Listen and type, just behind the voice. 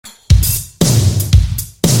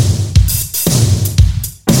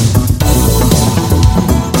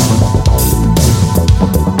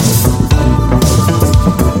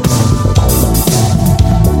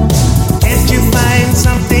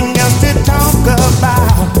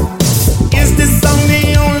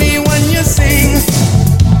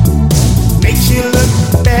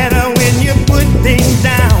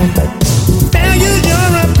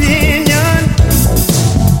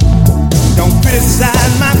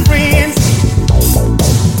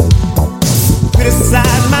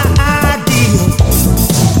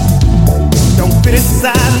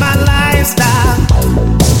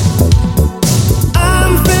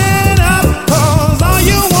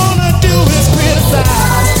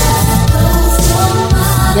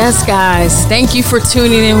Yes, guys, thank you for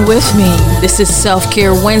tuning in with me. This is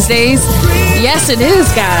Self-Care Wednesdays. Yes, it is,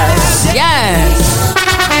 guys. Yes,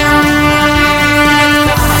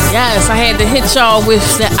 I had to hit y'all with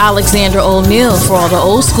the Alexander O'Neal for all the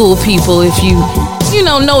old school people. If you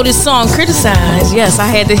know this song, Criticize. Yes, I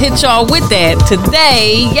had to hit y'all with that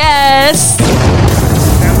today. Yes,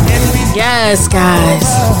 guys,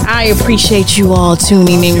 I appreciate you all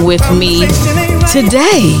tuning in with me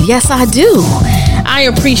today. Yes, I do. I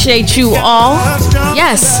appreciate you all.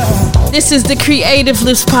 Yes, this is the Creative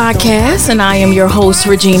List Podcast, and I am your host,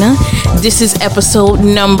 Regina. This is episode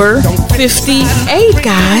number 58,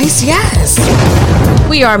 guys. Yes,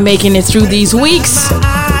 we are making it through these weeks,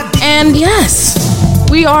 and yes,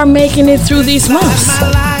 we are making it through these months.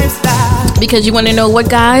 Because you want to know what,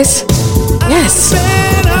 guys? Yes,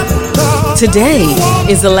 today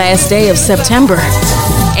is the last day of September,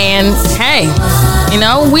 and hey,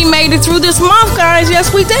 we made it through this month, guys.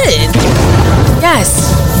 Yes, we did.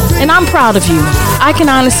 Yes, and I'm proud of you. I can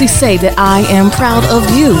honestly say that I am proud of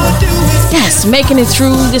you. Yes, making it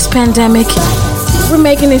through this pandemic. We're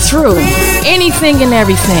making it through anything and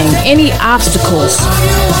everything, any obstacles,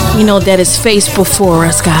 that is faced before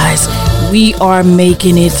us, guys. We are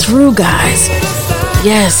making it through, guys.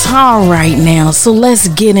 Yes, all right now. So let's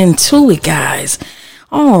get into it, guys.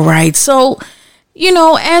 All right. So,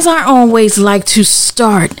 as I always like to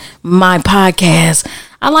start my podcast,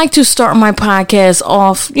 I like to start my podcast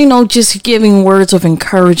off, just giving words of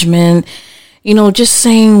encouragement, just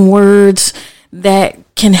saying words that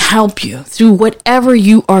can help you through whatever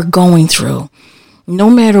you are going through, no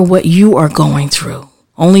matter what you are going through.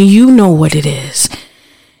 Only you know what it is.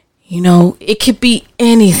 It could be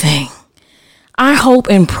anything. I hope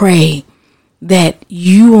and pray that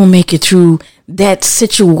you will make it through that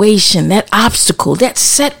situation, that obstacle, that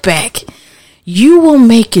setback. You will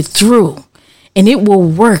make it through, and it will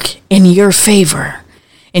work in your favor,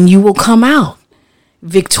 and you will come out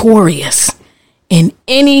victorious in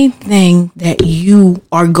anything that you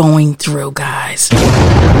are going through, guys.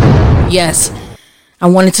 Yes, I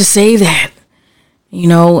wanted to say that,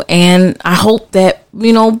 and I hope that,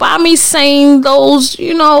 by me saying those,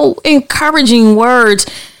 encouraging words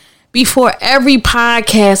before every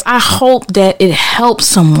podcast, I hope that it helps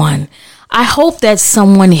someone. I hope that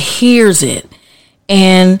someone hears it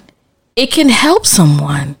and it can help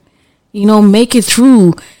someone, make it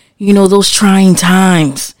through, those trying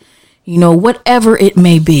times, whatever it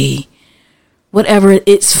may be, whatever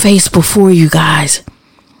it's faced before you guys.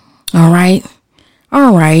 All right.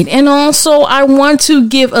 And also, I want to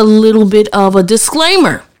give a little bit of a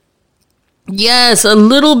disclaimer. Yes, a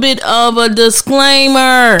little bit of a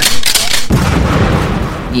disclaimer.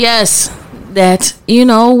 Yes, that,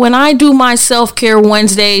 when I do my Self-Care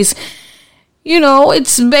Wednesdays,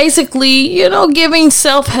 it's basically, giving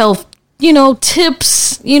self-help,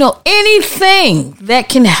 tips, anything that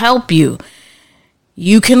can help you.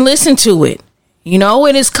 You can listen to it.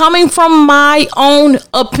 It is coming from my own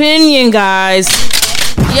opinion, guys.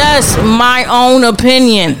 Yes, my own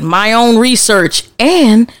opinion, my own research,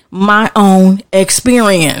 and my own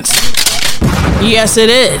experience. Yes, it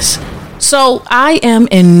is. So I am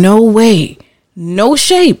in no way, no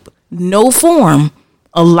shape, no form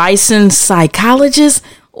a licensed psychologist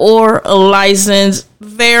or a licensed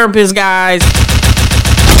therapist, guys.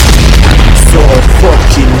 So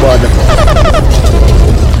fucking motherfucker.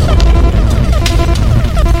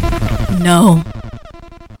 No,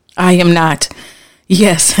 I am not.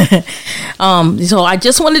 Yes. So I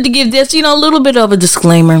just wanted to give this, a little bit of a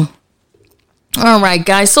disclaimer. All right,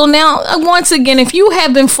 guys. So now, once again, if you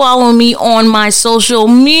have been following me on my social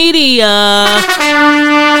media,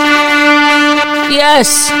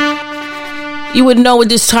 yes, you would know what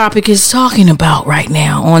this topic is talking about right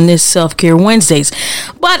now on this Self-Care Wednesdays.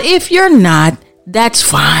 But if you're not, that's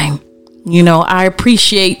fine. I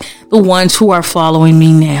appreciate the ones who are following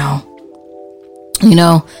me now.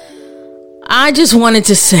 I just wanted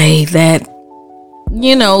to say that,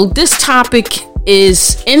 this topic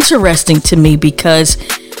is interesting to me because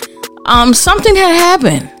something had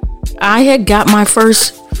happened. I had got my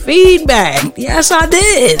first feedback. Yes, I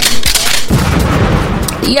did.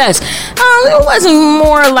 Yes, it wasn't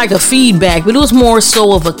more like a feedback, but it was more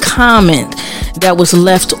so of a comment that was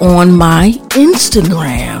left on my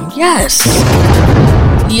Instagram. Yes,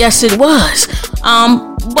 it was.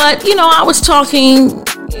 But I was talking,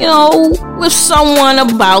 with someone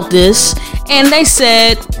about this, and they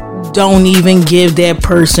said, don't even give that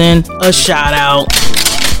person a shout out.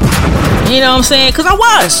 You know what I'm saying? Because I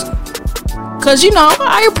was. Because,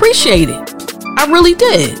 I appreciate it. I really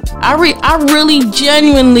did. I really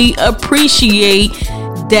genuinely appreciate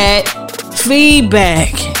that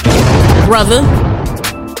feedback, brother.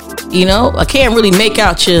 You know, I can't really make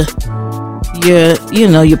out your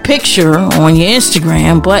picture on your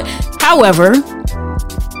Instagram, but however,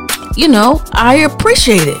 you know, I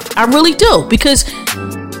appreciate it. I really do, because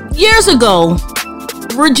years ago,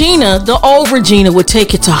 Regina, the old Regina, would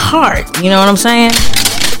take it to heart. You know what I'm saying?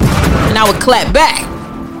 And I would clap back.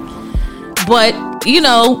 But, you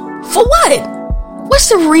know, for what? What's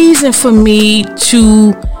the reason for me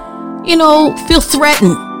to, you know, feel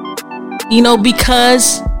threatened? You know,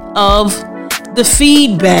 because of the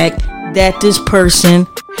feedback that this person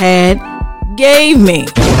had gave me.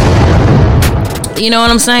 You know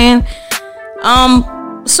what I'm saying?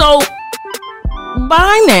 So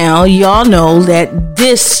by now, y'all know that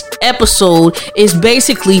this episode is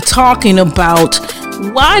basically talking about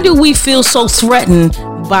why do we feel so threatened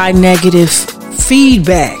by negative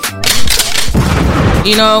feedback?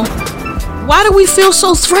 You know, why do we feel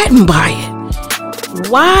so threatened by it?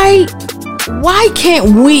 Why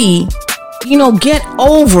can't we, you know, get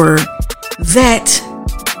over that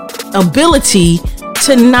ability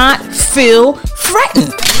to not feel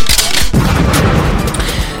threatened?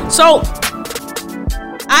 So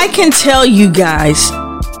I can tell you guys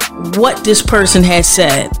what this person has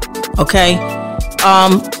said, okay?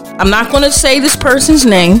 I'm not going to say this person's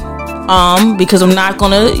name, because I'm not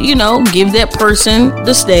going to, you know, give that person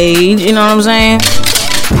the stage, you know what I'm saying?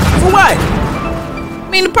 For what? I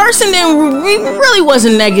mean, the person really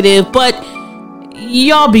wasn't negative, but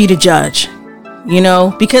y'all be the judge, you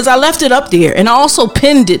know, because I left it up there and I also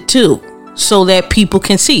pinned it too, so that people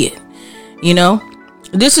can see it, you know?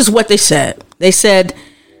 This is what they said. They said,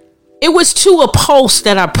 it was to a post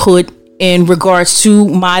that I put in regards to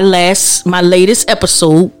my latest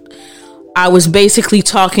episode. I was basically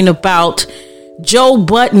talking about Joe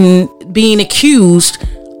Budden being accused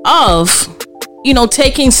of, you know,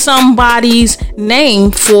 taking somebody's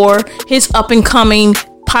name for his up and coming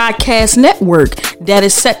podcast network that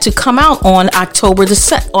is set to come out on October the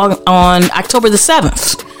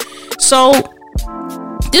 7th. So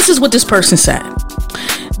this is what this person said.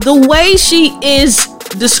 The way she is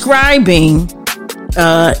describing,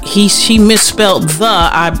 she misspelled the,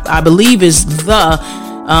 I believe is the,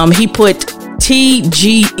 he put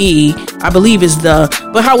TGE, I believe is the,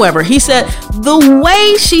 but however, he said, the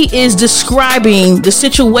way she is describing the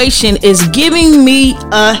situation is giving me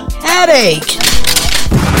a headache.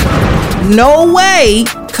 No way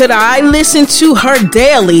could I listen to her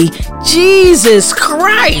daily. Jesus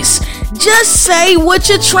Christ. Just say what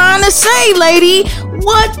you're trying to say, lady.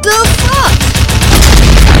 What the fuck?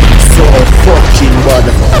 So fucking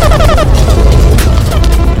motherfucker.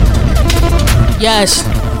 Yes.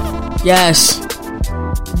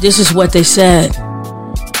 This is what they said.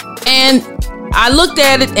 And I looked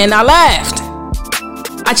at it and I laughed.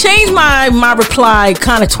 I changed my reply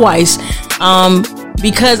kind of twice,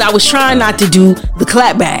 because I was trying not to do the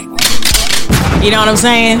clapback. You know what I'm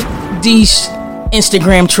saying? These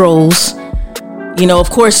Instagram trolls. You know, of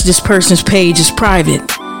course, this person's page is private.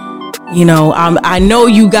 You know, I know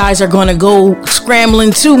you guys are going to go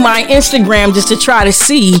scrambling to my Instagram just to try to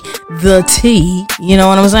see the tea. You know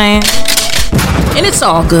what I'm saying? And it's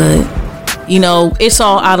all good. You know, it's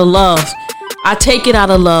all out of love. I take it out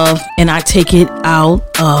of love, and I take it out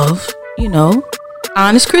of, you know,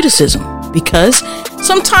 honest criticism. Because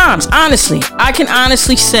sometimes, honestly, I can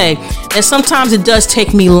honestly say that sometimes it does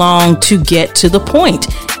take me long to get to the point.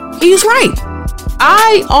 He's right.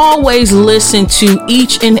 I always listen to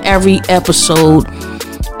each and every episode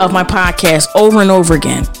of my podcast over and over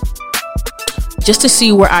again, just to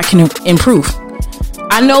see where I can improve.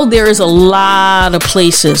 I know there is a lot of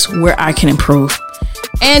places where I can improve.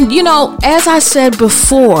 And, you know, as I said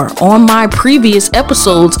before on my previous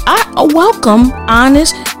episodes, I welcome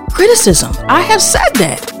honest criticism. I have said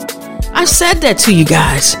that. I've said that to you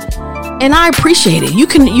guys, and I appreciate it. You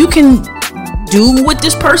can do what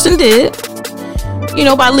this person did, you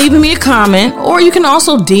know, by leaving me a comment, or you can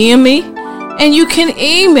also DM me, and you can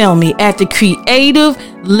email me at the Creative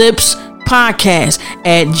Lips Podcast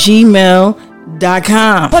at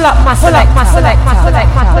gmail.com.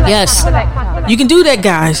 Yes, you can do that,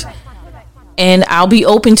 guys, and I'll be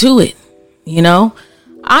open to it. You know,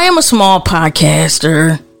 I am a small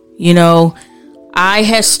podcaster. You know, I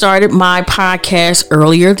had started my podcast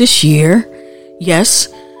earlier this year. Yes.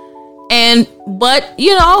 But,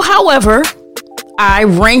 you know, however, I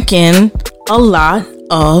rank in a lot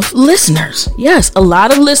of listeners. Yes, a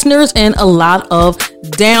lot of listeners and a lot of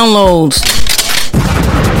downloads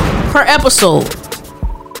per episode.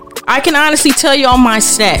 I can honestly tell you all my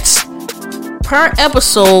stats. Per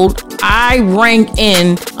episode, I rank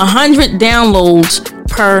in 100 downloads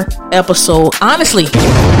per per episode. Honestly,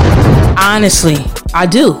 I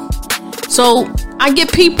do. So I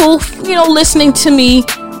get people, listening to me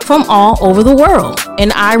from all over the world.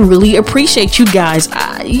 And I really appreciate you guys.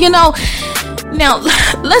 Now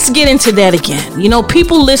let's get into that again.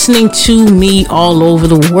 People listening to me all over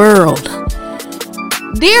the world.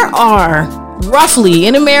 There are roughly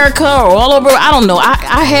in America or all over, I don't know.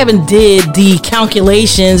 I haven't did the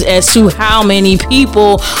calculations as to how many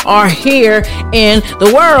people are here in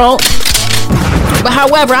the world. But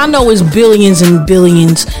however, I know it's billions and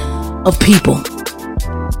billions of people.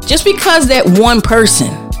 Just because that one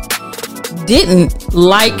person didn't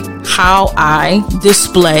like how I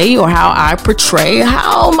display or how I portray,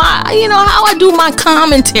 how I do my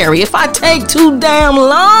commentary. If I take too damn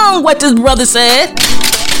long, what this brother said,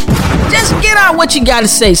 just get out what you gotta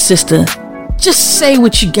say, sister. Just say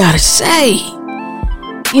what you gotta say.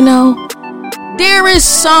 There is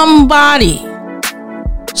somebody,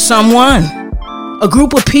 someone, a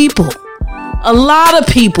group of people, a lot of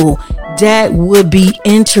people that would be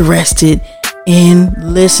interested in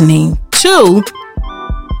listening to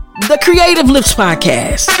the Creative Lips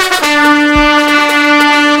Podcast.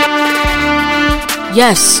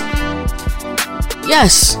 Yes.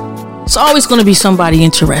 It's always going to be somebody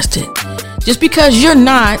interested. Just because you're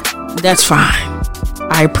not, that's fine.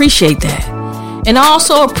 I appreciate that. And I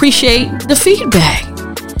also appreciate the feedback.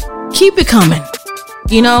 Keep it coming.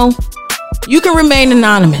 You can remain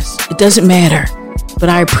anonymous. It doesn't matter. But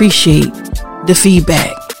I appreciate the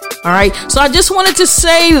feedback. All right. So I just wanted to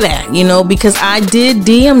say that, because I did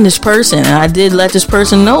DM this person and I did let this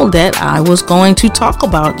person know that I was going to talk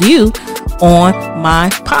about you on my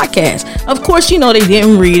podcast. Of course, they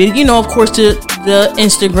didn't read it. Of course, the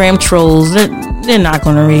Instagram trolls, they're not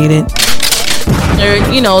going to read it.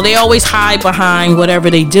 They always hide behind whatever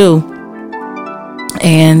they do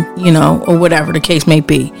and, or whatever the case may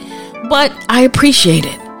be. But I appreciate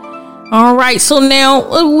it. All right, so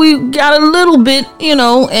now we got a little bit,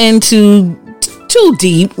 into too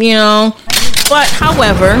deep, But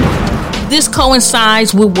however, this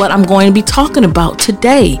coincides with what I'm going to be talking about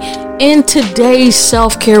today in today's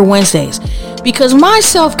Self-Care Wednesdays. Because my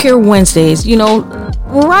Self-Care Wednesdays,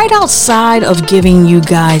 right outside of giving you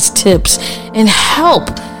guys tips and help,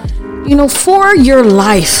 for your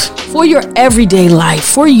life, for your everyday life,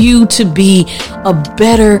 for you to be a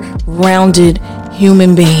better rounded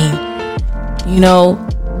human being.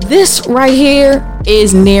 This right here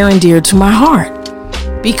is near and dear to my heart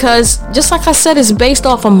because just like I said, it's based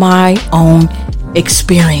off of my own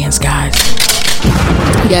experience, guys.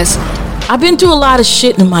 Yes, I've been through a lot of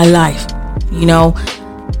shit in my life.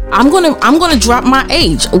 I'm gonna drop my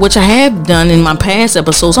age, which I have done in my past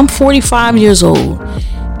episodes. I'm 45 years old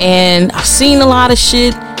and I've seen a lot of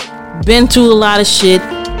shit, been through a lot of shit,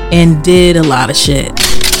 and did a lot of shit.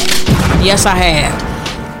 Yes, I have.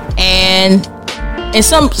 And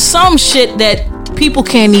some shit that people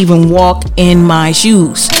can't even walk in my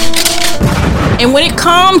shoes. And when it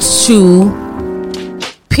comes to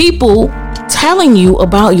people telling you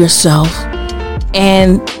about yourself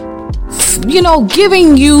and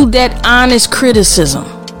giving you that honest criticism.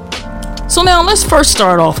 So now let's first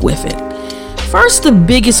start off with it. First, the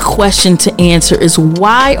biggest question to answer is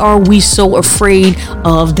why are we so afraid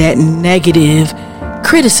of that negative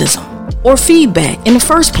criticism or feedback in the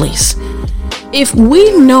first place? If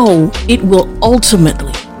we know it will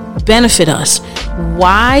ultimately benefit us,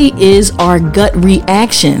 why is our gut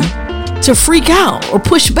reaction to freak out or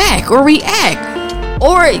push back or react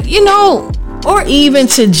or, or even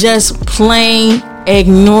to just plain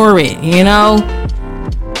ignore it,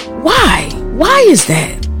 Why? Why is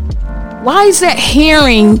that? Why is that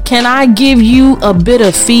hearing, can I give you a bit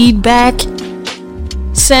of feedback,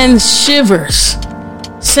 sends shivers,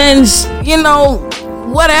 sends,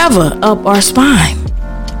 whatever up our spine?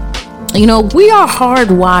 We are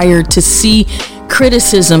hardwired to see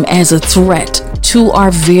criticism as a threat to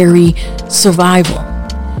our very survival.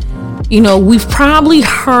 We've probably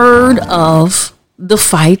heard of the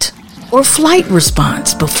fight or flight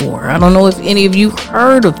response before. I don't know if any of you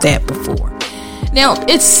heard of that before. Now,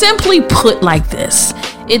 it's simply put like this.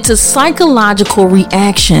 It's a psychological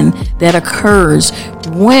reaction that occurs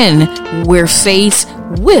when we're faced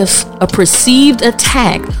with a perceived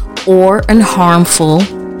attack or an harmful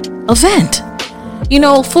event.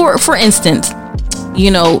 For instance,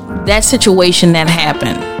 that situation that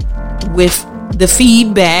happened with the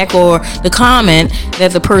feedback or the comment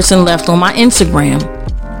that the person left on my Instagram.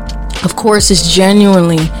 Of course, it's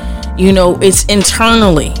genuinely, it's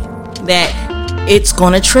internally that it's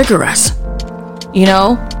going to trigger us.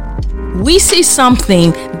 We see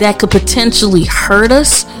something that could potentially hurt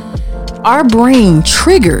us our brain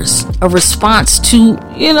triggers a response to,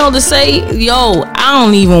 to say, yo, I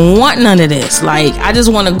don't even want none of this. Like, I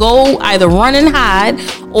just want to go either run and hide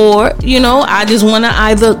or, I just want to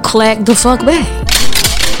either clack the fuck back.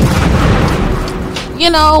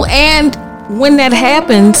 And when that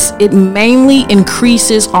happens, it mainly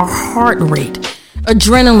increases our heart rate.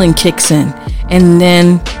 Adrenaline kicks in, and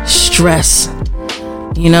then stress,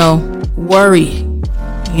 worry,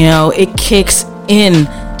 it kicks in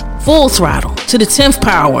full throttle to the 10th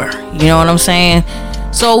power. You know what I'm saying?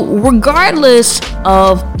 So regardless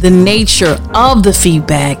of the nature of the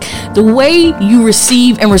feedback, the way you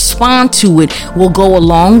receive and respond to it will go a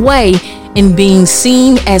long way in being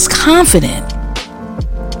seen as confident,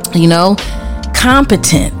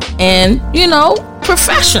 competent, and,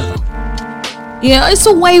 professional. It's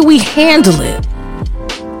a way we handle it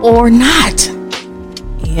or not.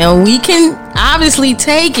 We can obviously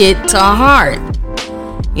take it to heart,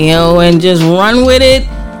 and just run with it,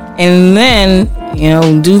 and then,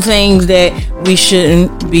 do things that we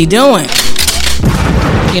shouldn't be doing.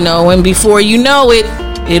 And before you know it,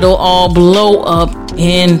 it'll all blow up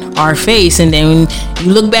in our face. And then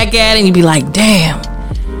you look back at it and you be like, damn,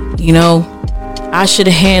 I should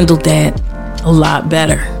have handled that a lot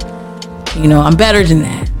better. I'm better than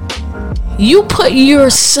that. You put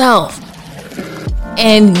yourself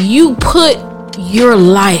and you put your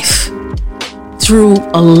life through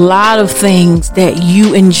a lot of things that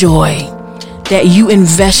you enjoy, that you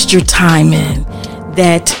invest your time in,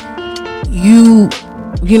 that you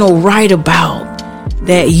write about,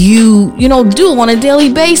 that you do on a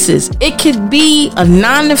daily basis. It could be a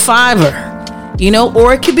 9-to-5er,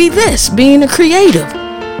 or it could be this, being a creative.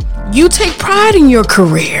 You take pride in your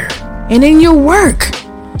career and in your work.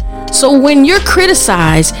 So when you're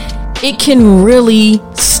criticized, it can really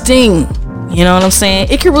sting. You know what I'm saying?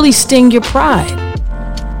 It can really sting your pride.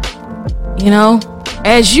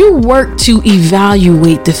 As you work to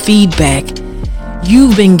evaluate the feedback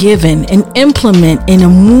you've been given and implement in a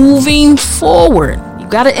moving forward. You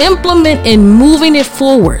got to implement in moving it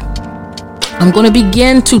forward. I'm going to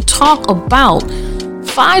begin to talk about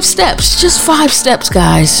 5 steps, just 5 steps,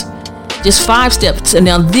 guys. Just 5 steps. And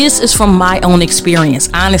now this is from my own experience.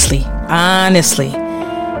 Honestly,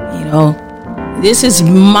 this is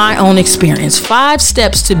my own experience. 5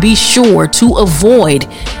 steps to be sure to avoid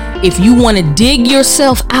if you want to dig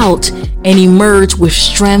yourself out and emerge with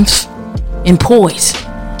strength and poise.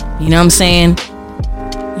 You know what I'm saying?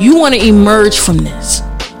 You want to emerge from this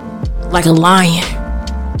like a lion,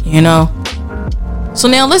 So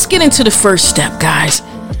now let's get into the first step, guys.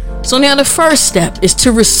 So now the first step is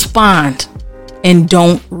to respond and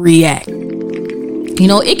don't react.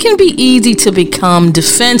 It can be easy to become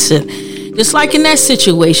defensive. Just like in that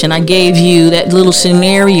situation, I gave you that little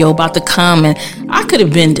scenario about the comment. I could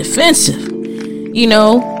have been defensive.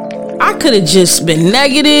 I could have just been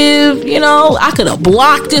negative. I could have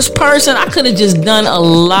blocked this person. I could have just done a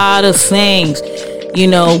lot of things,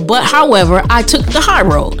 But however, I took the high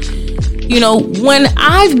road. When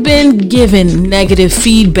I've been given negative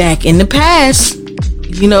feedback in the past,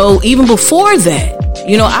 even before that,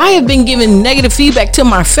 I have been given negative feedback to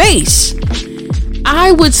my face.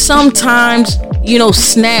 I would sometimes,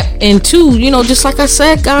 snap into, just like I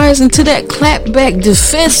said, guys, into that clapback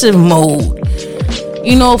defensive mode.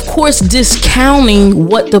 Of course, discounting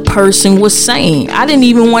what the person was saying. I didn't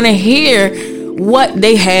even want to hear what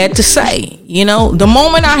they had to say. The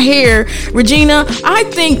moment I hear, Regina, I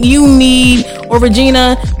think you need, or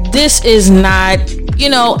Regina, this is not,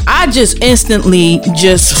 I just instantly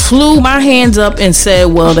just flew my hands up and said,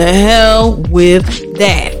 well, the hell with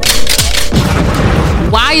that.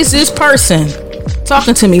 Why is this person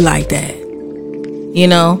talking to me like that?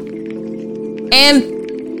 And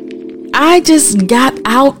I just got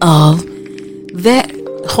out of that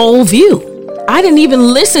whole view. I didn't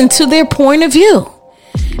even listen to their point of view.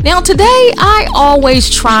 Now, today, I always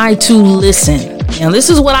try to listen. This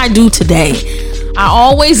is what I do today. I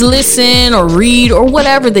always listen or read or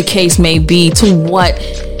whatever the case may be to what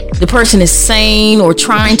the person is saying or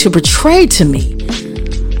trying to portray to me.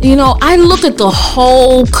 I look at the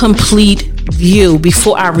whole complete view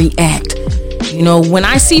before I react. When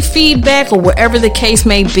I see feedback or whatever the case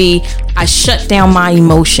may be, I shut down my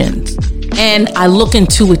emotions and I look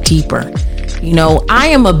into it deeper. I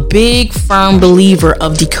am a big, firm believer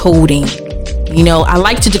of decoding. I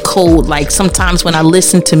like to decode, like sometimes when I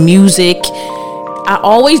listen to music, I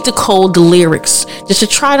always decode the lyrics just to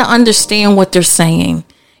try to understand what they're saying.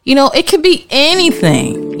 It could be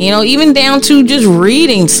anything, even down to just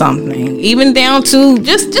reading something, even down to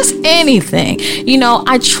just anything.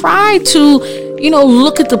 I try to,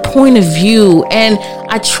 look at the point of view, and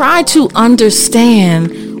I try to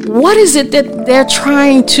understand what is it that they're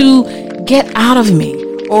trying to get out of me,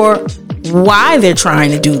 or why they're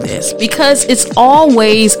trying to do this, because it's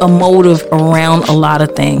always a motive around a lot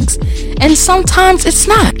of things, and sometimes it's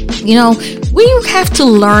not. We have to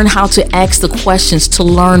learn how to ask the questions to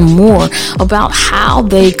learn more about how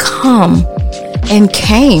they come and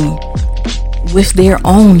came with their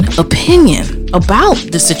own opinion about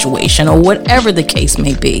the situation, or whatever the case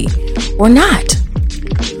may be, or not.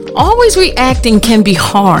 Always reacting can be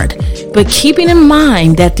hard, but keeping in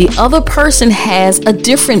mind that the other person has a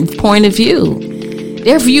different point of view.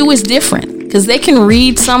 Their view is different because they can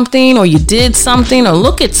read something, or you did something, or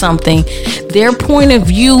look at something. Their point of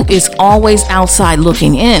view is always outside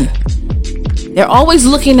looking in. They're always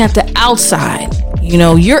looking at the outside.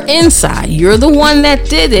 You're inside. You're the one that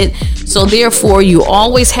did it. So therefore, you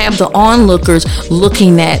always have the onlookers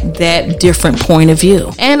looking at that different point of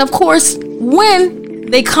view. And of course, when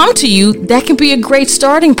they come to you, that can be a great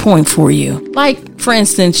starting point for you. Like, for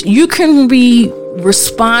instance, you can be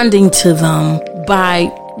responding to them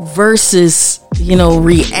versus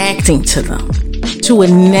reacting to them, to a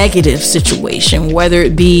negative situation, whether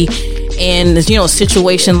it be in a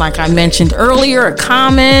situation like I mentioned earlier, a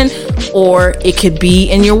comment, or it could be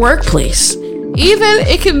in your workplace. Even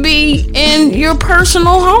it could be in your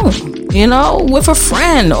personal home, with a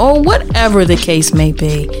friend, or whatever the case may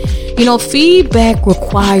be. Feedback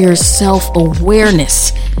requires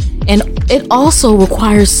self-awareness, and it also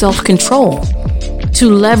requires self-control to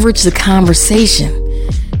leverage the conversation.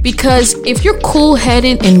 Because if you're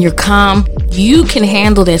cool-headed and you're calm, you can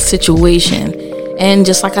handle that situation. And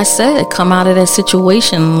just like I said, come out of that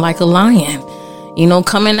situation like a lion,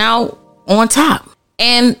 coming out on top.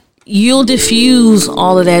 And you'll diffuse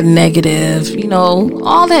all of that negative,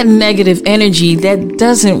 all that negative energy that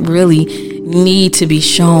doesn't really need to be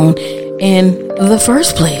shown in the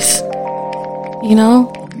first place.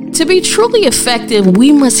 To be truly effective,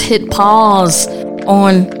 we must hit pause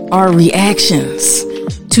on our reactions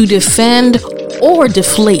to defend or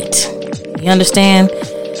deflate. You understand?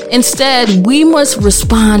 Instead, we must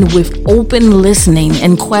respond with open listening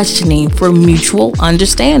and questioning for mutual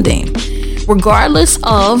understanding, regardless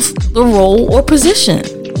of the role or position.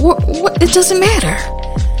 It doesn't matter.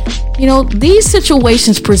 These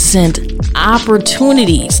situations present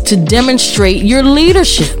opportunities to demonstrate your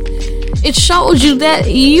leadership. It shows you that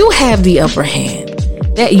you have the upper hand,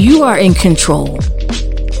 that you are in control.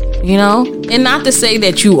 And not to say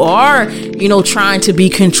that you are, trying to be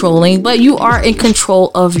controlling, but you are in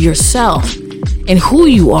control of yourself and who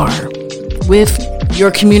you are with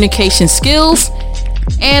your communication skills.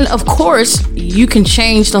 And of course, you can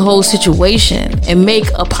change the whole situation and make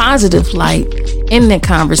a positive light in that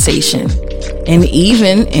conversation, and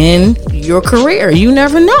even in your career. You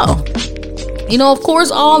never know. Of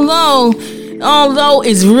course, although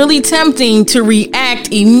it's really tempting to react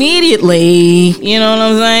immediately, you know what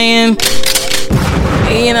I'm saying?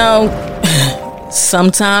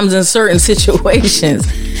 Sometimes in certain situations,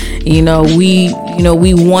 we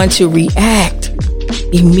want to react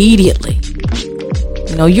immediately.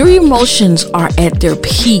 Your emotions are at their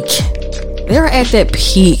peak. They're at that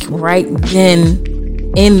peak right then,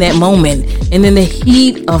 in that moment, and in the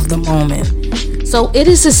heat of the moment. So it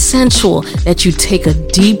is essential that you take a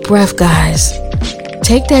deep breath, guys.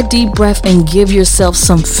 Take that deep breath and give yourself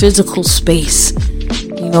some physical space,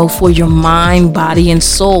 for your mind, body, and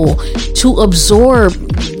soul to absorb,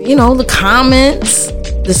 the comments,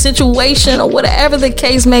 the situation, or whatever the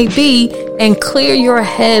case may be, and clear your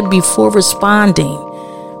head before responding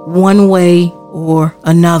one way or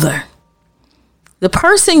another. The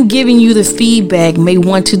person giving you the feedback may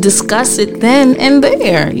want to discuss it then and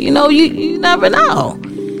there. You never know.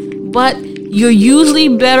 But you're usually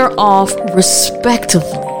better off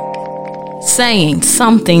respectively saying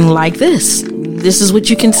something like this. This is what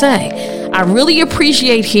you can say. I really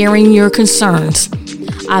appreciate hearing your concerns.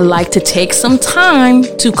 I like to take some time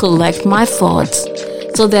to collect my thoughts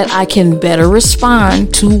so that I can better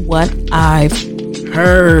respond to what I've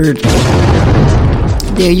heard.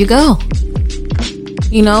 There you go.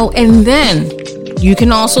 And then you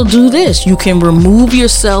can also do this. You can remove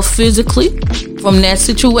yourself physically from that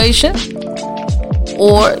situation,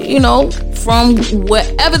 or, from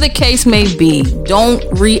whatever the case may be. Don't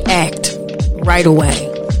react right away.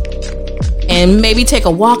 And maybe take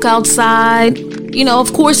a walk outside.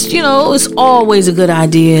 Of course, it's always a good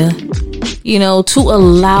idea, to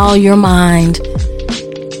allow your mind,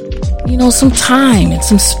 some time and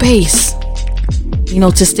some space,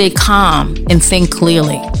 to stay calm and think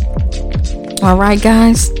clearly. All right,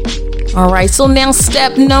 guys. All right, so now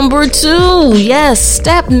step number 2. Yes,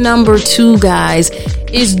 step number 2, guys,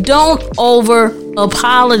 is don't over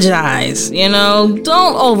apologize. Don't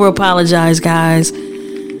over apologize, guys.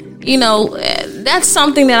 That's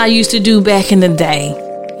something that I used to do back in the day.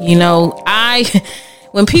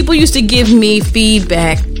 When people used to give me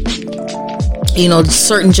feedback,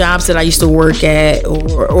 certain jobs that I used to work at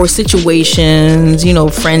or situations,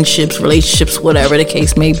 friendships, relationships, whatever the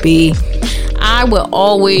case may be, I would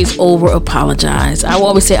always over apologize. I would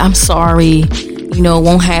always say, I'm sorry, it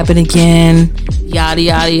won't happen again, yada,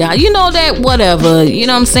 yada, yada. That whatever, what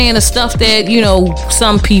I'm saying? The stuff that,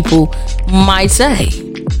 some people might say,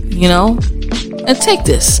 And take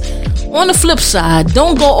this. On the flip side,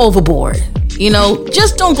 don't go overboard.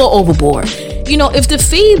 Just don't go overboard. If the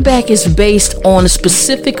feedback is based on a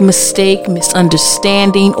specific mistake,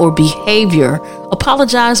 misunderstanding, or behavior,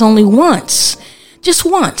 apologize only once. Just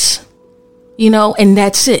once. And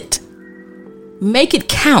that's it. Make it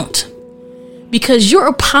count. Because your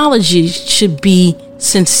apology should be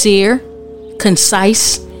sincere,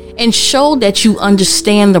 concise, and show that you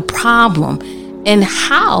understand the problem and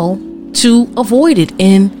how to avoid it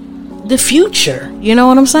in the future. You know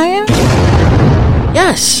what I'm saying?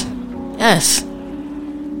 Yes.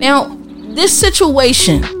 Now, this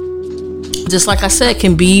situation, just like I said,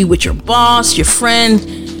 can be with your boss, your friend,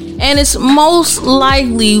 and it's most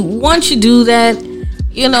likely once you do that,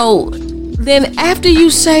 then after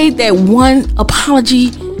you say that one apology,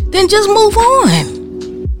 then just move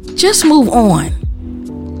on. Just move on.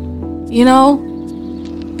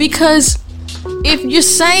 Because if you're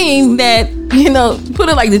saying that, put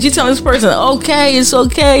it like this, you're telling this person, okay, it's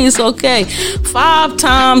okay, 5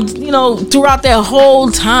 times, throughout that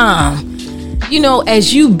whole time,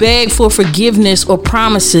 as you beg for forgiveness or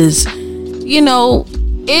promises,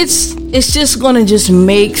 it's just gonna just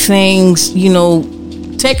make things,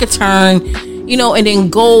 take a turn, and then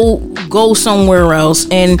go somewhere else.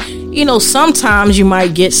 And sometimes you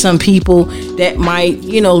might get some people that might,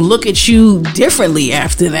 look at you differently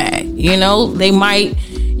after that. You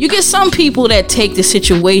get some people that take the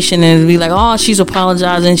situation and be like, oh, she's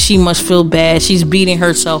apologizing, she must feel bad, she's beating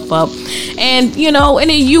herself up. And, and then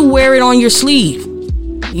you wear it on your sleeve,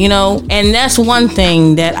 and that's one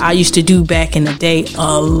thing that I used to do back in the day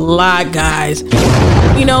a lot, guys.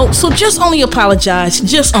 So just only apologize,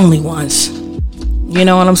 just only once. You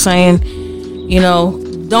know what I'm saying?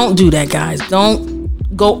 Don't do that, guys.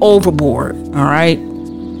 Don't go overboard. All right.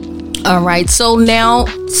 So now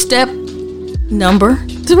step number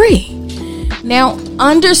 3. Now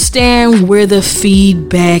understand where the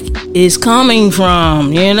feedback is coming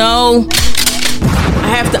from. I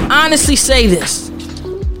have to honestly say this.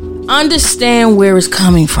 Understand where it's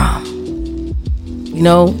coming from.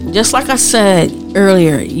 Just like I said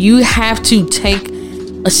earlier, you have to take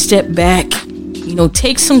a step back.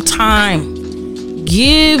 Take some time.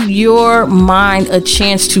 Give your mind a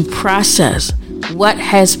chance to process what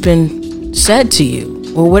has been said to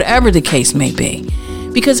you, or whatever the case may be.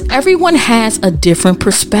 Because everyone has a different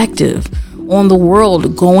perspective on the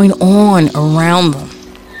world going on around them.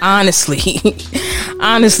 Honestly,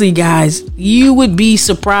 guys, you would be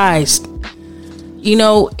surprised.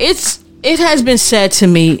 It has been said to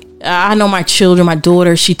me. I know my children, my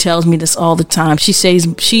daughter, she tells me this all the time. She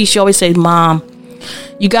always says, Mom,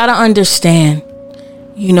 you got to understand,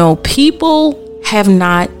 people have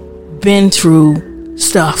not been through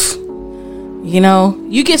stuff.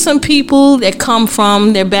 You get some people that come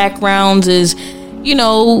from, their backgrounds is,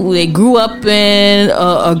 they grew up in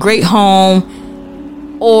a great home,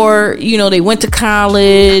 or, they went to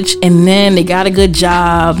college and then they got a good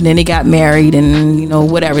job, and then they got married and,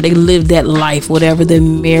 whatever. They lived that life, whatever the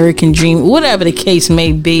American dream, whatever the case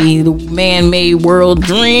may be, the man-made world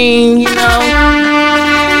dream,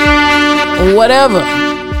 whatever.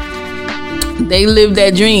 They lived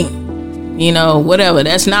that dream. Whatever.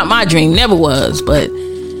 That's not my dream. Never was. But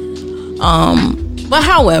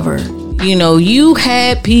however, you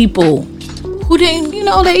had people who didn't,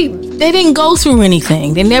 they didn't go through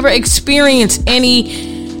anything. They never experienced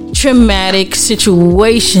any traumatic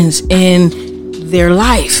situations in their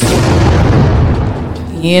life.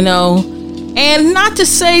 And not to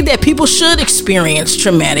say that people should experience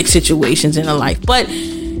traumatic situations in their life, but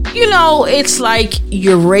it's like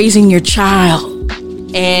you're raising your child,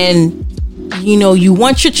 and you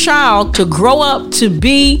want your child to grow up to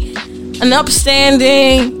be an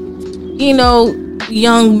upstanding,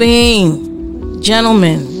 young being,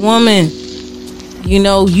 gentleman, woman.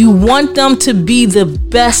 You want them to be the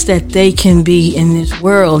best that they can be in this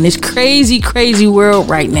world, in this crazy, crazy world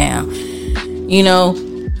right now.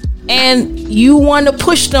 and you want to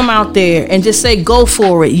push them out there and just say, go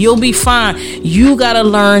for it, you'll be fine. You got to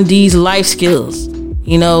learn these life skills,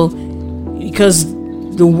 because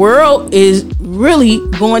the world is really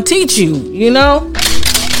going to teach you,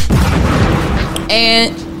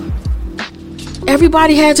 and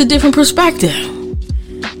everybody has a different perspective.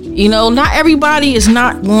 Not everybody is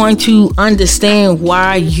not going to understand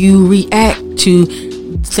why you react to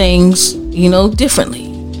things, differently.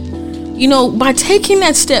 By taking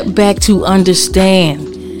that step back to understand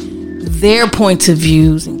their points of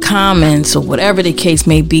views and comments or whatever the case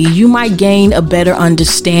may be, you might gain a better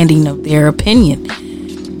understanding of their opinion.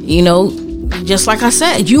 Just like I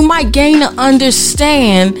said, you might gain an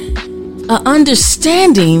understanding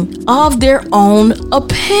of their own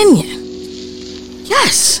opinion.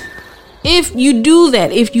 Yes, if you do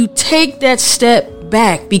that, if you take that step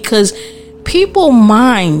back, because people's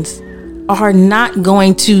minds are not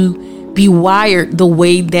going to be wired the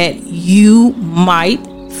way that you might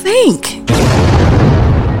think.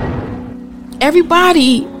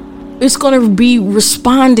 Everybody is going to be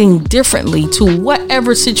responding differently to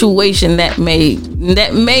whatever situation that may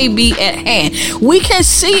be at hand. We can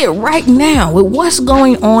see it right now with what's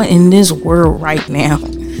going on in this world right now.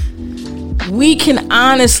 We can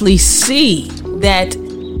honestly see that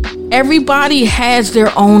everybody has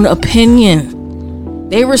their own opinion.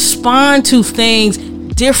 They respond to things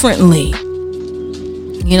differently.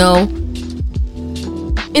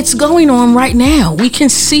 It's going on right now. We can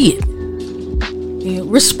see it.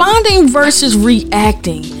 Responding versus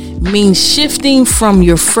reacting means shifting from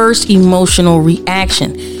your first emotional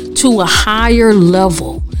reaction to a higher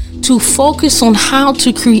level, to focus on how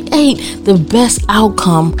to create the best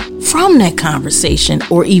outcome from that conversation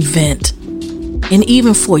or event. And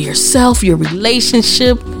even for yourself, your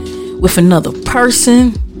relationship with another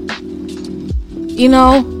person,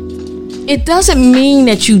 it doesn't mean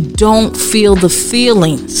that you don't feel the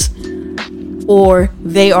feelings or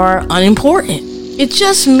they are unimportant. It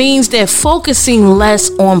just means that focusing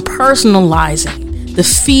less on personalizing the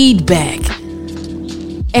feedback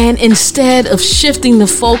and instead of shifting the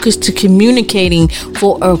focus to communicating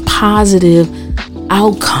for a positive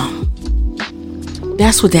outcome.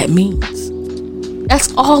 That's what that means.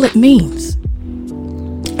 That's all it means.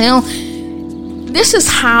 Now, this is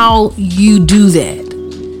how you do that.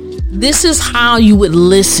 This is how you would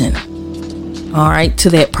listen, all right, to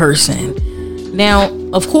that person. Now,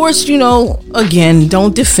 of course, again,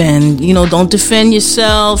 don't defend, don't defend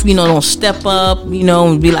yourself, don't step up,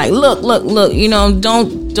 and be like, look,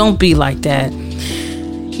 don't be like that.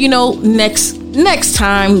 Next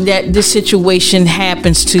time that this situation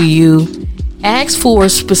happens to you, ask for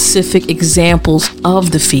specific examples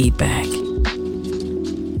of the feedback.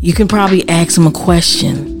 You can probably ask them a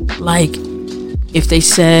question, like if they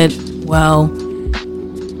said, well,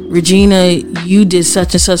 Regina, you did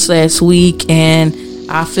such and such last week, and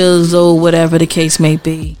I feel as though whatever the case may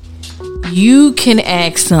be, you can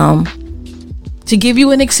ask them to give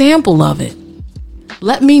you an example of it.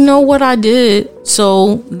 Let me know what I did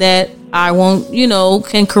so that I won't,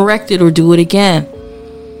 can correct it or do it again.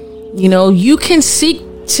 You can seek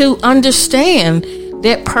to understand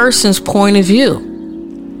that person's point of view.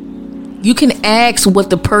 You can ask what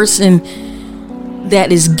the person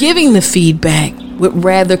that is giving the feedback would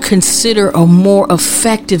rather consider a more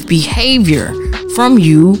effective behavior from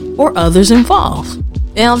you or others involved.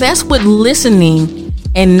 Now, that's what listening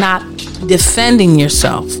and not defending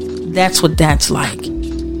yourself. That's what that's like.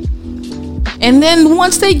 And then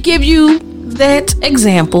once they give you that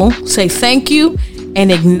example, say thank you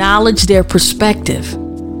and acknowledge their perspective.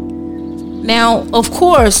 Now, of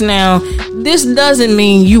course, this doesn't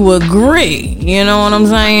mean you agree. You know what I'm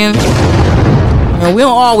saying? We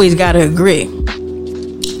don't always got to agree.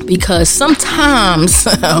 Because sometimes,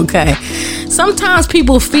 sometimes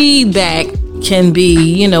people's feedback can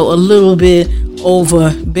be, a little bit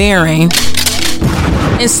overbearing.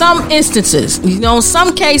 In some instances, in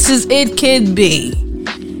some cases, it could be,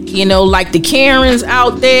 like the Karens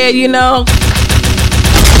out there,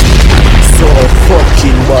 So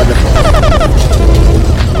fucking wonderful.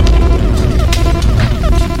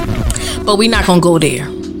 But we're not going to go there,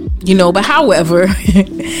 but however,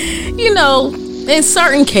 in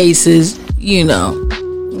certain cases,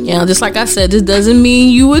 just like I said, this doesn't mean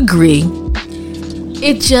you agree.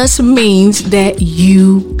 It just means that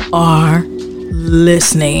you are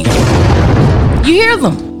listening. You hear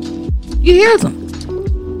them.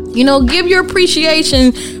 Give your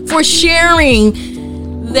appreciation for sharing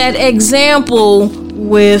that example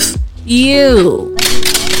with you.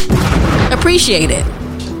 Appreciate it.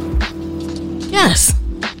 Yes.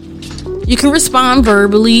 You can respond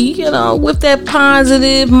verbally, with that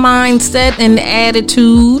positive mindset and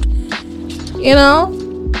attitude,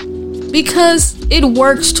 because it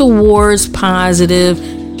works towards positive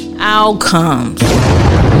outcomes.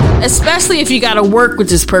 Especially if you got to work with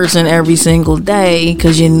this person every single day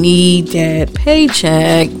because you need that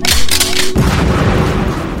paycheck.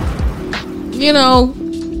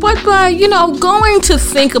 But by, going to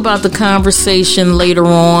think about the conversation later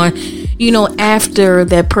on, after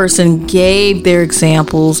that person gave their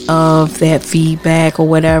examples of that feedback or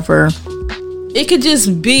whatever, it could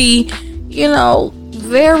just be,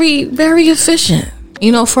 very, very efficient,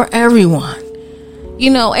 for everyone.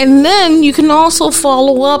 And then you can also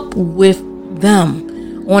follow up with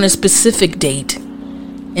them on a specific date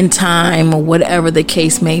and time or whatever the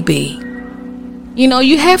case may be.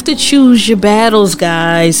 You have to choose your battles,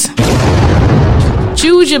 guys.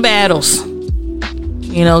 Choose your battles.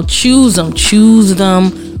 Choose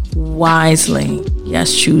them wisely.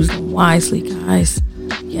 Yes, choose them wisely, guys.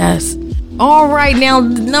 Yes. All right, now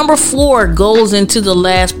number 4 goes into the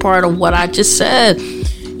last part of what I just said.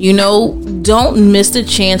 Don't miss the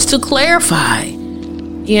chance to clarify.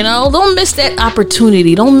 Don't miss that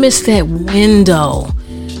opportunity. Don't miss that window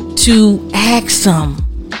to ask them,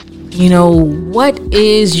 what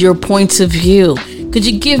is your points of view? Could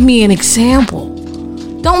you give me an example?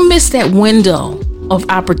 Don't miss that window of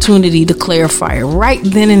opportunity to clarify right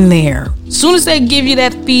then and there. As soon as they give you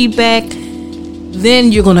that feedback,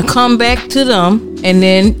 then you're going to come back to them and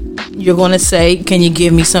then you're going to say, can you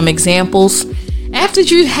give me some examples? After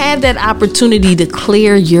you had that opportunity to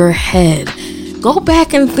clear your head, go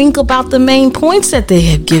back and think about the main points that they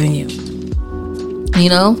have given you.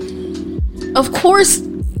 Of course,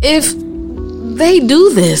 if they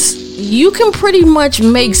do this, you can pretty much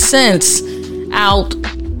make sense out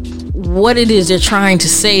what it is they're trying to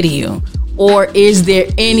say to you. Or is there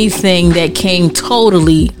anything that came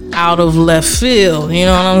totally out of left field? You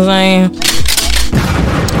know what I'm saying?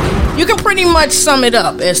 You can pretty much sum it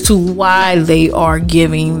up as to why they are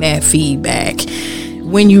giving that feedback.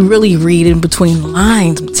 When you really read in between the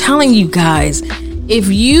lines, I'm telling you guys, if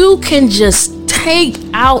you can just take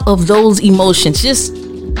out of those emotions, just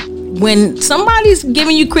when somebody's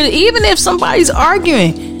giving you credit, even if somebody's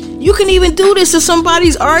arguing, you can even do this if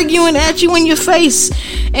somebody's arguing at you in your face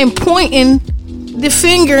and pointing the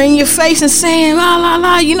finger in your face and saying, la, la,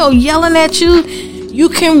 la, yelling at you. You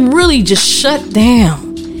can really just shut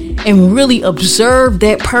down and really observe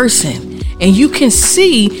that person. And you can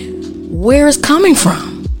see where it's coming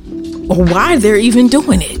from or why they're even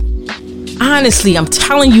doing it. Honestly, I'm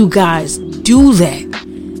telling you guys, do that.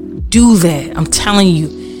 Do that. I'm telling you,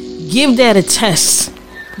 give that a test.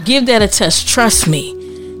 Give that a test. Trust me.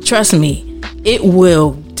 Trust me. It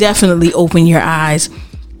will definitely open your eyes.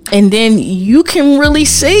 And then you can really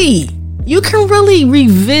see. You can really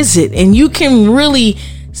revisit and you can really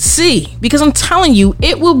see. Because I'm telling you,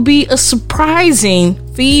 it will be a surprising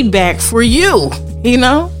feedback for you,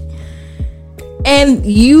 And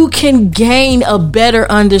you can gain a better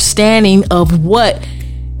understanding of what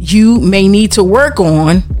you may need to work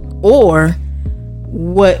on or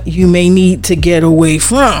what you may need to get away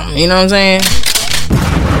from. You know what I'm saying?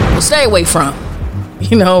 Stay away from,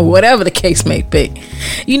 whatever the case may be.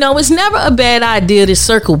 It's never a bad idea to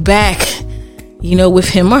circle back, with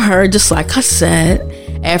him or her, just like I said,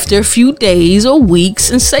 after a few days or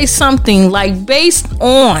weeks and say something like, based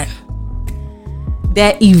on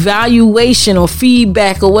that evaluation or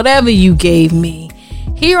feedback or whatever you gave me,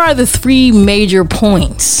 here are the 3 major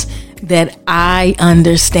points that I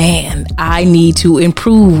understand I need to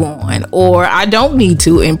improve on or I don't need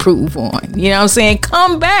to improve on. You know what I'm saying?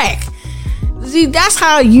 Come back. See, that's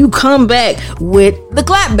how you come back with the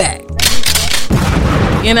clap back.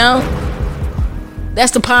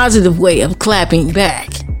 That's the positive way of clapping back.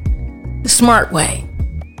 The smart way.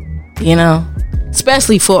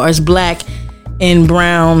 Especially for us black and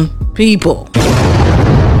brown people.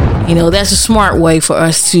 That's a smart way for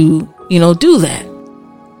us to, do that.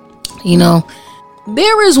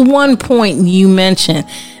 There is one point you mentioned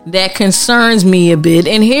that concerns me a bit,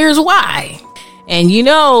 and here's why. And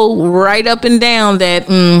right up and down that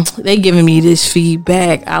they giving me this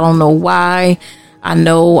feedback. I don't know why. I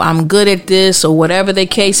know I'm good at this or whatever the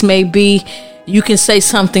case may be. You can say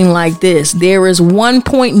something like this. There is one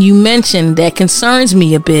point you mentioned that concerns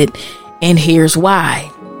me a bit, and here's why.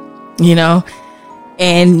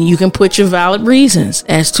 And you can put your valid reasons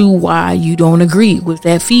as to why you don't agree with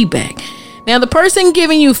that feedback. Now, the person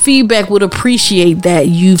giving you feedback would appreciate that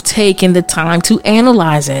you've taken the time to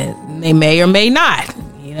analyze it. They may or may not,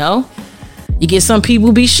 You get some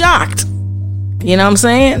people be shocked. You know what I'm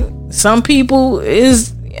saying? Some people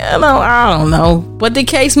is, I don't know. But the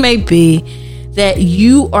case may be that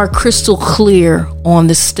you are crystal clear on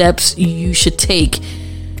the steps you should take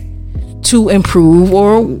to improve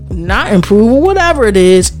or not improve or whatever it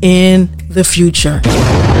is in the future.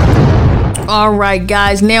 All right,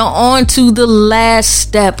 guys. Now on to the last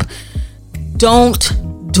step. Don't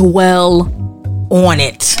dwell on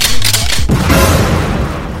it.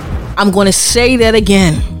 I'm going to say that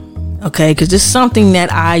again, okay? Because this is something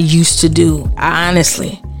that I used to do. I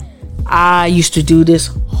used to do this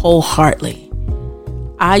wholeheartedly.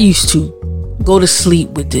 I used to go to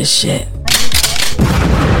sleep with this shit.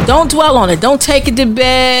 Don't dwell on it. Don't take it to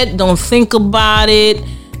bed. Don't think about it.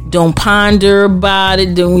 Don't ponder about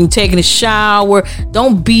it. When you're taking a shower,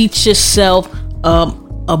 don't beat yourself up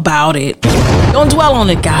about it. Don't dwell on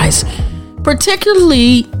it, guys.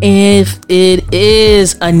 Particularly if it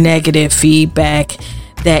is a negative feedback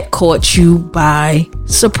that caught you by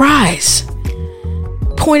surprise.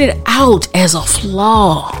 Point it out as a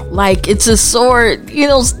flaw, like it's a sort,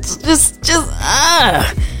 just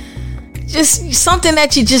something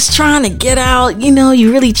that you're just trying to get out.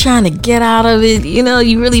 You're really trying to get out of it. You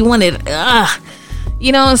really want it.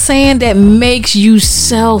 You know what I'm saying? That makes you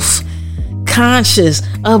self-conscious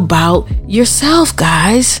about yourself,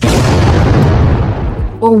 guys.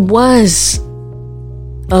 Or was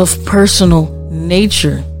of personal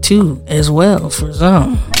nature too, as well, for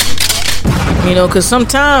some. Because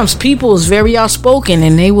sometimes people is very outspoken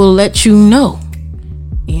and they will let you know,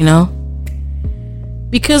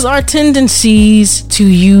 because our tendencies to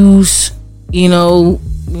use,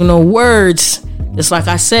 words, just like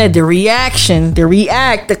I said,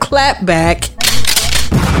 the clap back,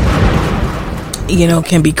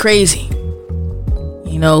 can be crazy.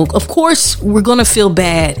 Of course we're going to feel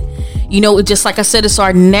bad. Just like I said, it's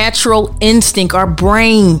our natural instinct. Our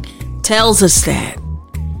brain tells us that.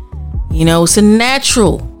 It's a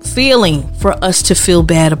natural feeling for us to feel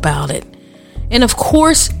bad about it. And of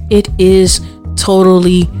course, it is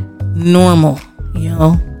totally normal.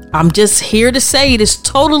 I'm just here to say it is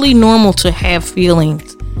totally normal to have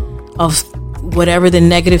feelings of whatever the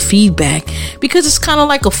negative feedback, because it's kind of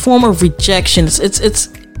like a form of rejection. It's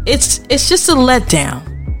just a letdown,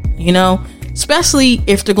 especially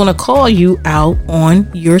if they're going to call you out on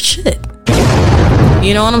your shit.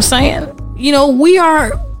 You know what I'm saying? We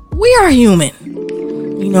are human,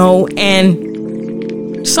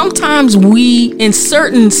 and sometimes in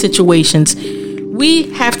certain situations,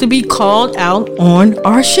 we have to be called out on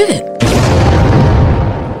our shit,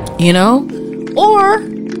 or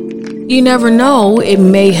you never know, it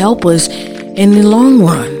may help us in the long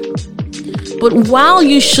run. But while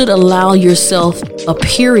you should allow yourself a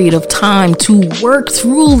period of time to work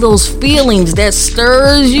through those feelings that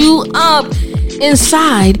stirs you up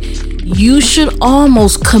inside, you should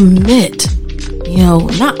almost commit,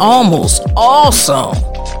 not almost, also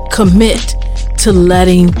commit to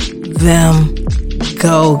letting them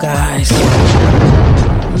go, guys.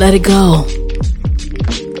 Let it go.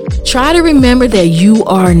 Try to remember that you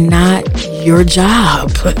are not your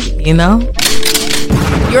job,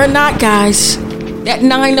 You're not, guys. That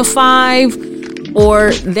 9 to 5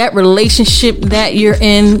 or that relationship that you're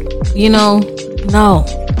in, no.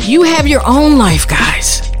 You have your own life,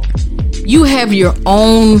 guys. You have your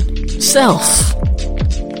own self.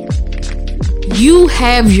 You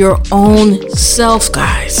have your own self,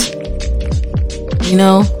 guys.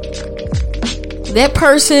 That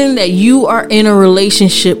person that you are in a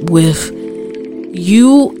relationship with,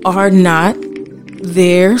 you are not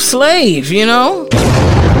their slave,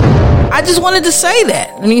 I just wanted to say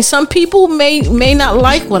that. Some people may not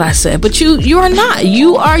like what I said, but you are not.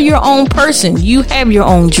 You are your own person. You have your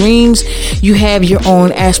own dreams. You have your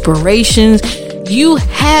own aspirations. You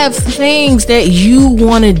have things that you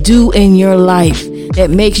want to do in your life that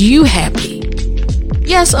makes you happy.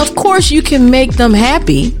 Yes, of course you can make them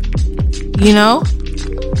happy,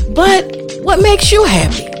 but what makes you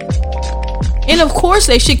happy? And of course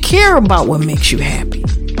they should care about what makes you happy.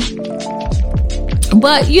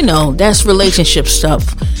 But, that's relationship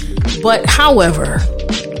stuff. But however,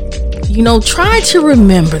 try to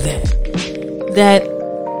remember that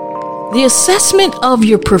the assessment of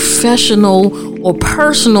your professional or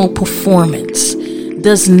personal performance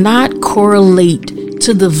does not correlate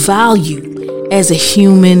to the value as a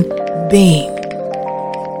human being.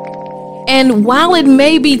 And while it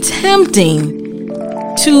may be tempting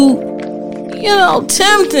to,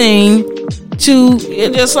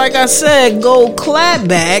 just like I said, go clap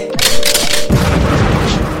back,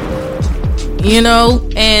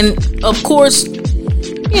 and of course,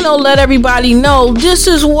 let everybody know this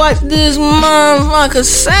is what this motherfucker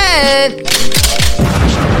said.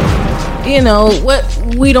 you know what,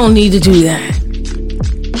 we don't need to do that.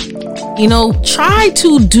 You know, try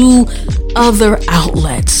to do other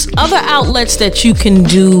outlets that you can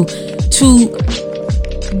do to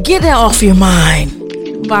get it off your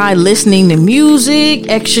mind, by listening to music,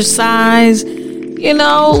 exercise, you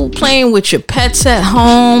know, playing with your pets at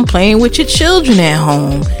home, playing with your children at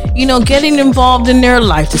home, you know, getting involved in their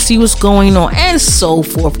life to see what's going on, and so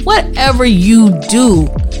forth. Whatever you do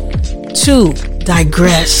to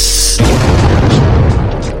digress,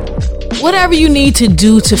 whatever you need to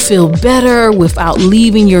do to feel better without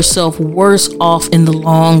leaving yourself worse off in the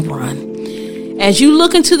long run. As you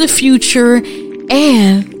look into the future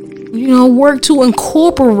and, you know, work to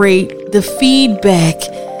incorporate the feedback,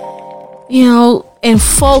 you know, and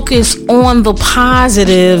focus on the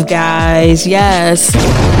positive, guys. Yes.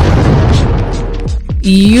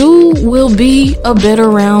 You will be a better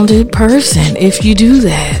rounded person if you do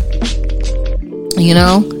that. You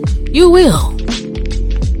know, you will.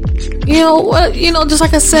 You know, just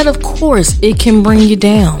like I said, of course, it can bring you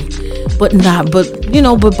down, but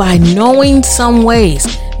by knowing some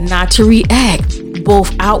ways not to react,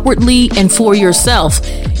 both outwardly and for yourself,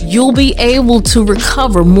 you'll be able to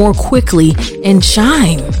recover more quickly and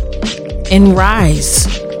shine and rise.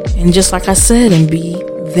 And just like I said, and be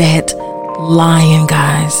that lion,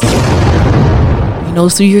 guys, you know,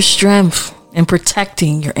 through your strength and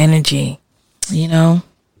protecting your energy, you know.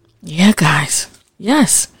 Yeah, guys.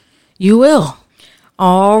 Yes. You will.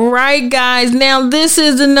 All right, guys. Now, this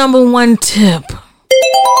is the number one tip.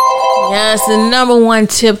 Yes, the number one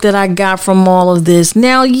tip that I got from all of this.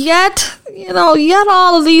 Now, yet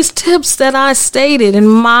all of these tips that I stated, in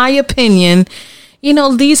my opinion, you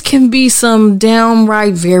know, these can be some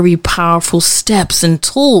downright very powerful steps and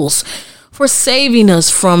tools for saving us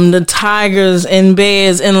from the tigers and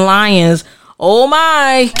bears and lions. Oh,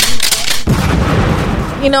 my.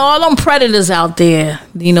 You know, all them predators out there,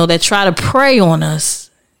 you know, that try to prey on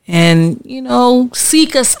us and, you know,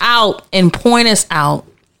 seek us out and point us out,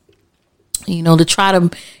 you know, to try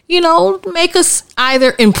to, you know, make us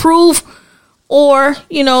either improve or,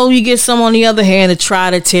 you know, you get some on the other hand to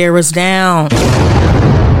try to tear us down.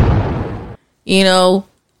 You know,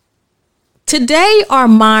 today our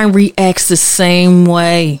mind reacts the same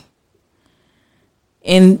way.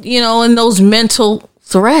 And, you know, in those mental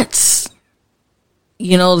threats,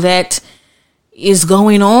 you know, that is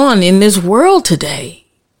going on in this world today,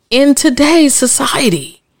 in today's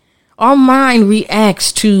society. Our mind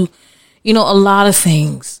reacts to, you know, a lot of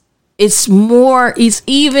things. It's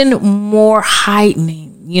even more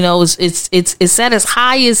heightening. You know, it's at its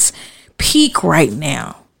highest peak right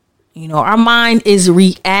now. You know, our mind is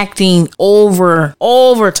reacting over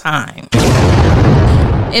time.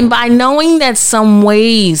 And by knowing that some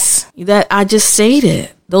ways that I just stated,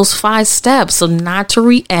 those 5 steps, so not to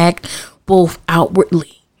react both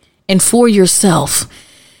outwardly and for yourself,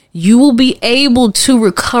 you will be able to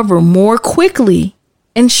recover more quickly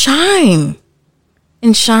and shine.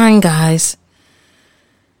 And shine, guys.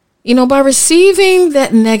 You know, by receiving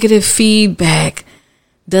that negative feedback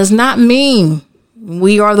does not mean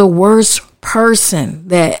we are the worst person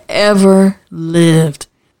that ever lived.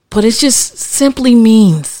 But it just simply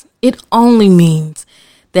means, it only means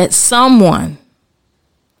that someone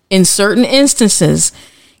in certain instances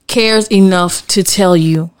cares enough to tell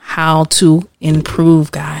you how to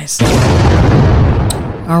improve, guys.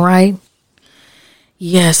 All right.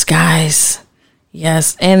 Yes, guys.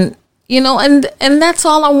 Yes. And, you know, and that's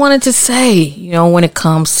all I wanted to say, you know, when it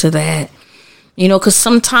comes to that, you know, because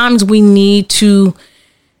sometimes we need to,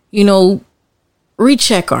 you know,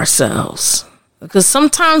 recheck ourselves, because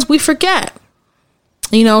sometimes we forget,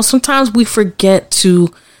 you know, sometimes we forget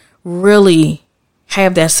to really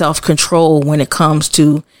have that self-control when it comes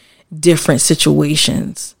to different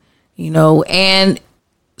situations, you know, and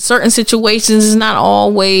certain situations is not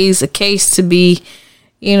always a case to be,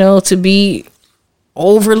 you know, to be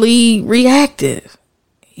overly reactive,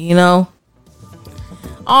 you know.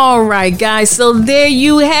 All right, guys. So there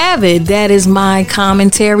you have it. That is my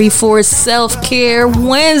commentary for Self-Care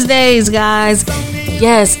Wednesdays, guys.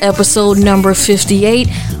 Yes, episode number 58.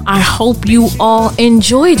 I hope you all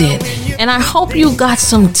enjoyed it. And I hope you got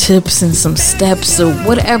some tips and some steps or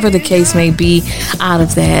whatever the case may be out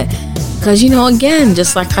of that. Because, you know, again,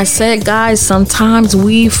 just like I said, guys, sometimes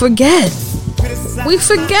we forget. We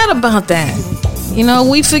forget about that. You know,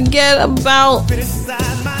 we forget about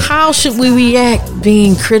how should we react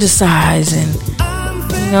being criticized and,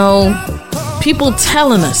 you know, people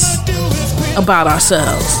telling us about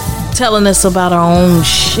ourselves, telling us about our own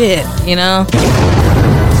shit, you know.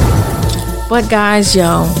 But guys,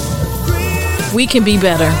 yo, we can be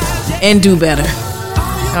better and do better.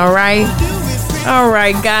 All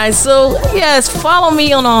right, guys. So, yes, follow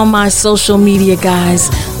me on all my social media, guys.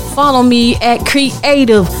 Follow me at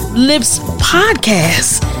Creative Lips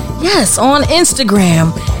Podcast. Yes, on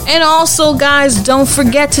Instagram. And also, guys, don't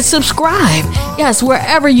forget to subscribe. Yes,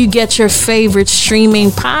 wherever you get your favorite streaming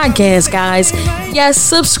podcast, guys. Yes,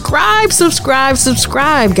 subscribe,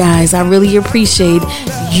 guys. I really appreciate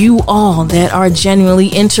you all that are genuinely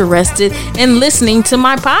interested in listening to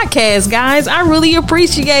my podcast, guys. I really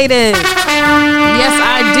appreciate it. Yes,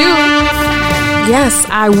 I do. Yes,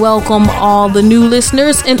 I welcome all the new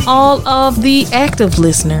listeners and all of the active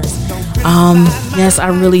listeners. Yes, I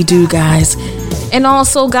really do, guys. And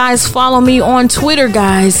also, guys, follow me on Twitter,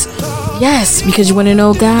 guys. Yes, because you want to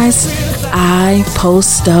know, guys, I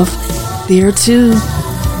post stuff there too.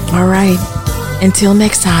 All right. Until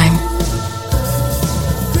next time.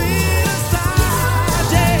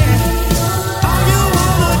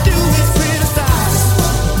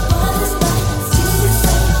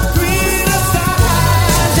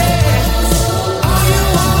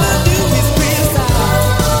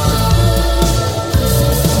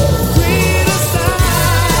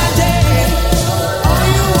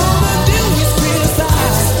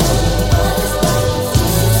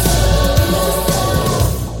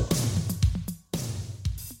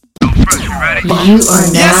 You are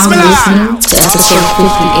now listening to episode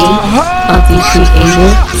 58 of the Creative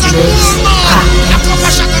Lips